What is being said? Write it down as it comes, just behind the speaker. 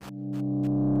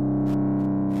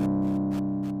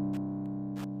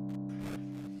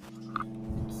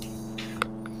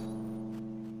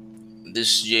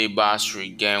This is Jay Bosser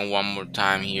again one more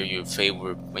time here, your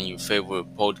favorite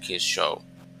podcast show.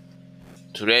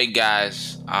 Today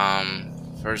guys,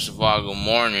 first of all, good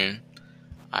morning.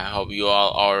 I hope you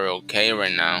all are okay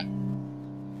right now.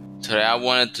 Today I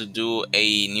wanted to do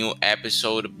a new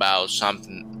episode about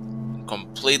something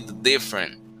completely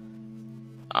different.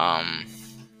 And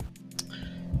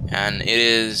it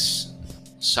is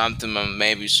something that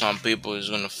maybe some people is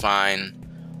gonna find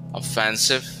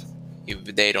offensive if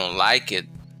they don't like it,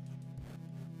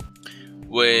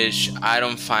 which I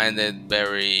don't find it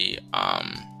very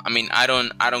I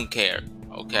don't care.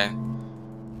 Okay,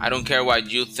 I don't care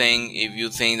what you think. If you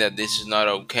think that this is not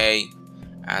okay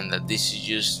and that this is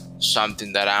just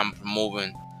something that I'm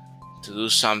promoting to do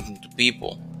something to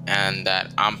people and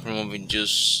that I'm promoting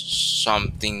just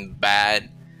something bad,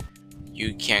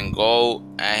 you can go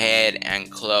ahead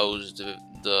and close the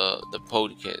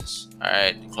podcast.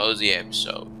 Alright, close the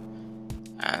episode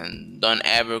and don't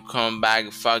ever come back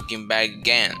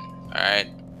again. Alright,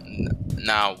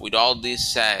 now with all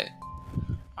this said,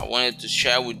 I wanted to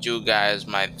share with you guys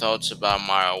my thoughts about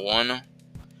marijuana,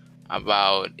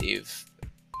 about if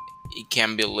it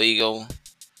can be legal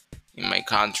in my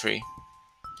country,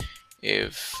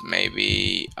 if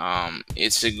maybe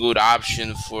it's a good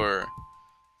option for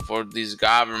this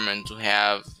government to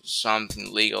have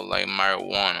something legal like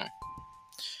marijuana.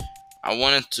 I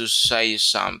wanted to say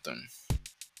something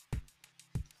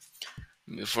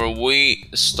before we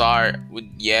start with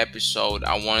the episode.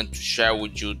 I wanted to share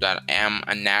with you that I am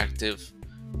an active.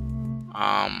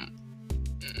 I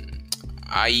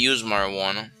use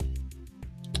marijuana.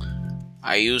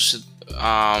 I use it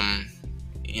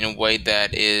in a way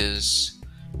that is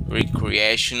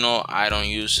recreational. I don't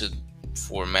use it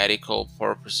for medical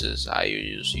purposes. I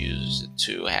use it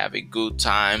to have a good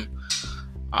time.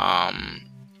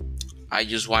 I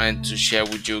just wanted to share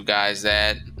with you guys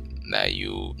that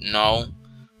you know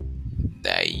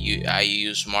that I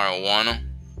use marijuana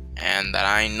and that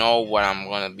I know what I'm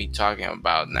gonna be talking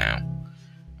about now.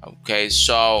 Okay,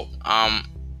 so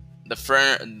the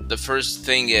first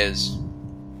thing is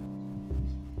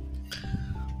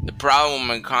the problem in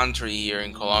my country here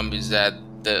in Colombia is that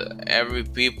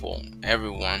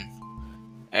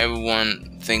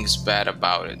everyone thinks bad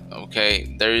about it.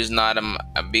 Okay, there is not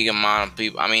a big amount of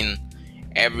people. I mean,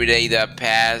 every day that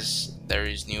pass, there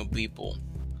is new people.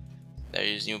 There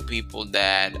is new people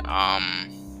that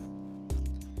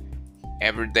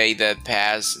every day that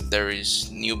pass, there is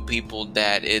new people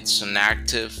that it's an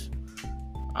active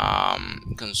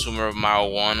consumer of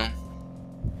marijuana,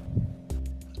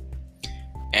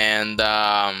 and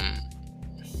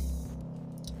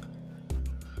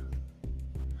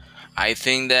I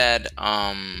think that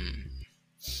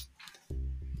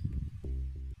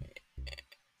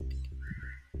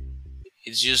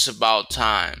it's just about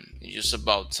time. It's just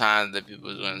about time that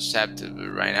people are going to accept it. But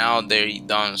right now, they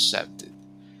don't accept it.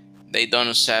 They don't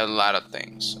accept a lot of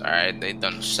things. All right, they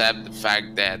don't accept the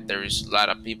fact that there is a lot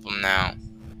of people now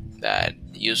that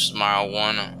use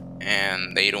marijuana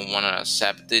and they don't want to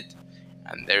accept it.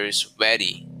 And there is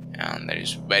already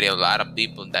a lot of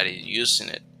people that is using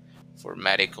it for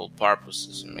medical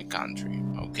purposes in my country.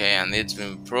 Okay, and it's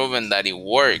been proven that it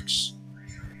works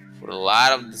for a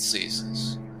lot of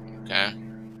diseases. Okay.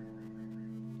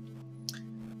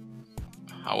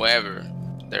 However,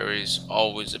 there is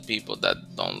always the people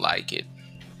that don't like it,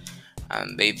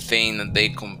 and they think that they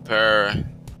compare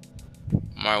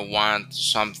marijuana to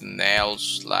something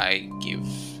else, like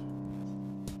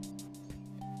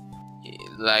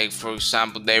for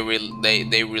example, they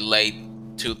relate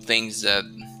to things that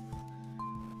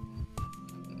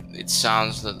it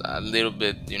sounds a little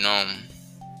bit,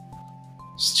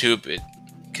 stupid,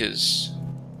 because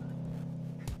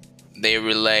they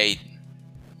relate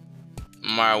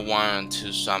marijuana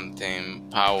to something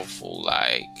powerful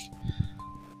like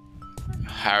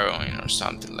heroin or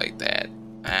something like that,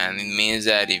 and it means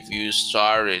that if you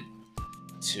started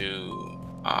to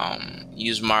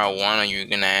use marijuana, you're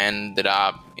gonna end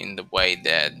up in the way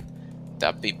that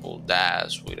people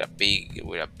does with a big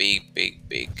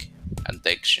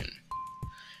addiction.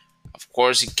 Of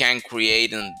course, it can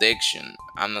create an addiction.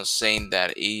 I'm not saying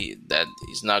that that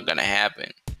is not gonna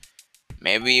happen.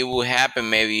 Maybe it will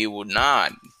happen, maybe it would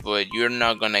not, but you're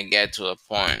not gonna get to a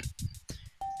point.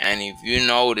 And if you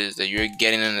notice that you're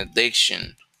getting an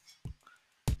addiction,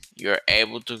 you're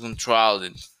able to control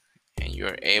it and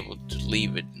you're able to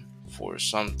leave it for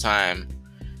some time,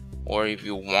 or if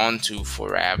you want to,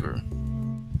 forever.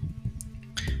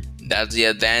 That's the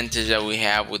advantage that we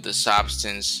have with the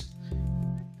substance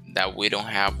that we don't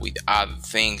have with other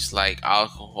things like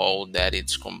alcohol, that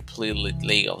it's completely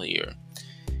legal here.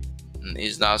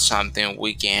 It's not something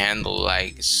we can handle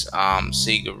like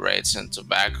cigarettes and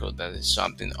tobacco. That is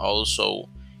something also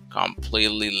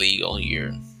completely legal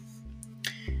here.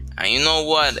 And you know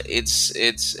what? It's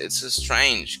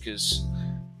strange because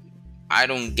I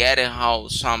don't get it how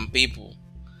some people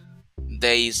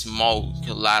they smoke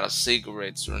a lot of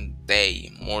cigarettes during the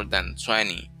day, more than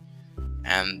 20,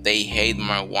 and they hate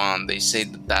marijuana. They say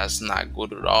that that's not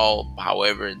good at all.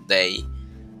 However, they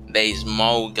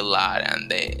smoke a lot, and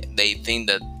they think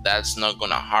that that's not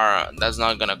gonna harm, that's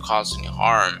not gonna cause any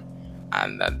harm,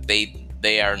 and that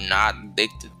they are not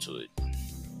addicted to it.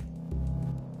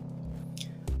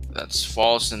 That's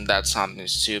false, and that's something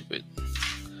stupid.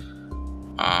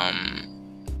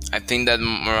 I think that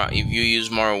if you use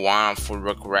marijuana for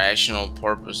recreational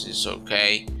purposes,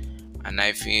 okay, and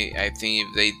I think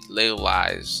if they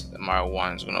legalize the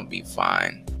marijuana, is gonna be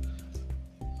fine.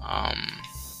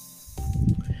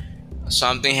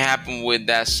 Something happened with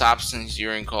that substance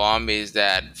here in Colombia is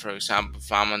that, for example,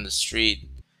 if I'm on the street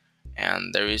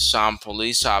and there is some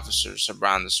police officers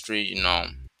around the street,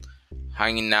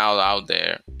 hanging out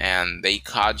there, and they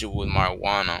caught you with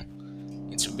marijuana,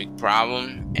 it's a big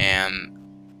problem, and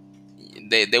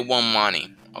they want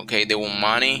money. Okay, they want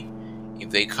money.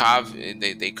 If they caught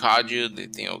you, they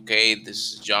think, okay, this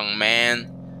is a young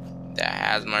man that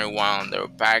has marijuana in their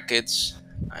packets,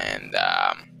 and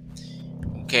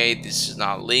okay, this is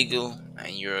not legal,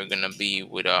 and you're gonna be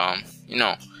with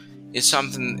it's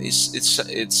something.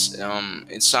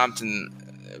 It's something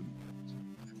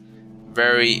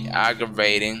very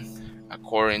aggravating,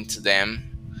 according to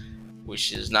them,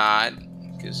 which is not,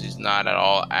 because it's not at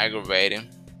all aggravating.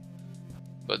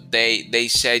 But they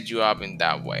set you up in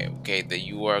that way, okay, that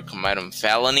you are committing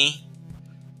felony,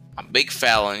 a big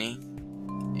felony,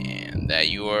 and that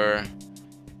you're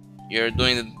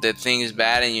doing the things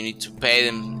bad, and you need to pay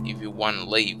them if you want to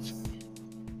leave.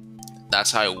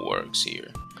 That's how it works here.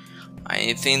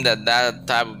 I think that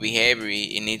type of behavior,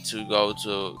 it needs to go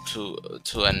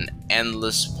to an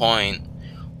endless point,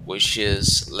 which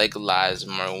is legalize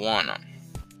marijuana.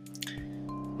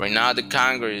 Right now, the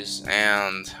Congress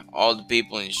and all the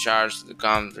people in charge of the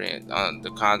country, and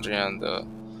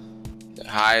the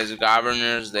highest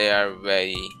governors, they are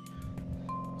very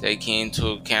taking into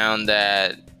account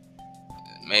that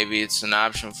maybe it's an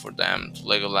option for them to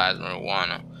legalize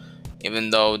marijuana,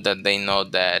 even though that they know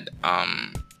that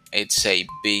it's a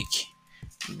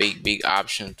big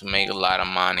option to make a lot of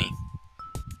money.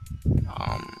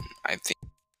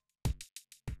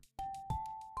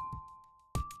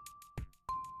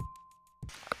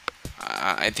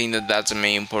 I think that that's the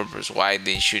main purpose why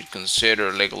they should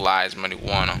consider legalize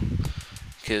marijuana,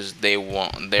 because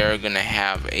they're gonna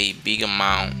have a big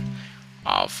amount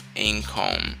of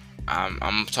income.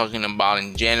 I'm talking about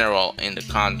in general in the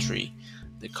country.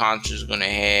 The country is gonna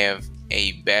have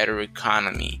a better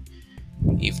economy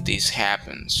if this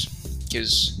happens,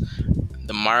 because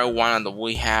the marijuana that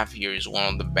we have here is one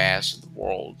of the best of the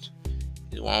world.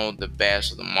 It's one of the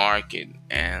best of the market,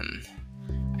 and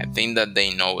I think that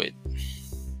they know it.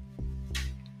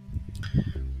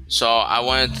 So I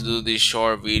wanted to do this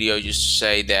short video just to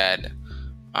say that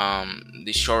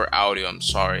the short audio. I'm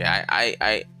sorry.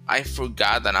 I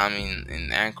forgot that I'm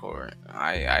in Anchor.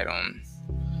 I'm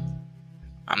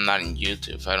not in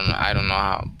YouTube. I don't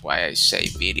know why I say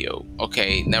video.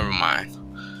 Okay, never mind.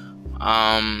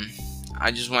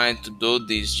 I just wanted to do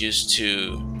this just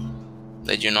to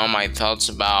let you know my thoughts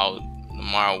about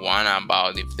marijuana,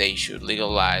 about if they should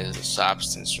legalize the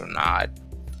substance or not.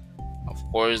 Of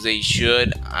course they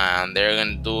should, and they're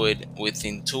gonna do it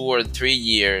within 2 or 3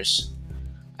 years.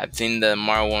 I think that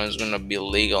marijuana is gonna be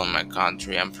legal in my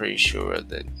country. I'm pretty sure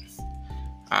of it.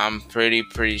 I'm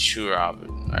pretty sure of it.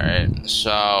 Alright,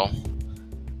 so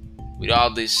with all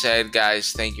this said,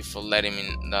 guys, thank you for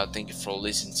thank you for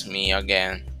listening to me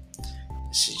again.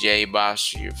 This is Jay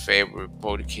Boss, your favorite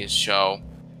podcast show.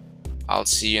 I'll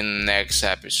see you in the next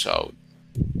episode.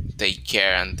 Take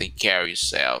care, and take care of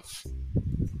yourself.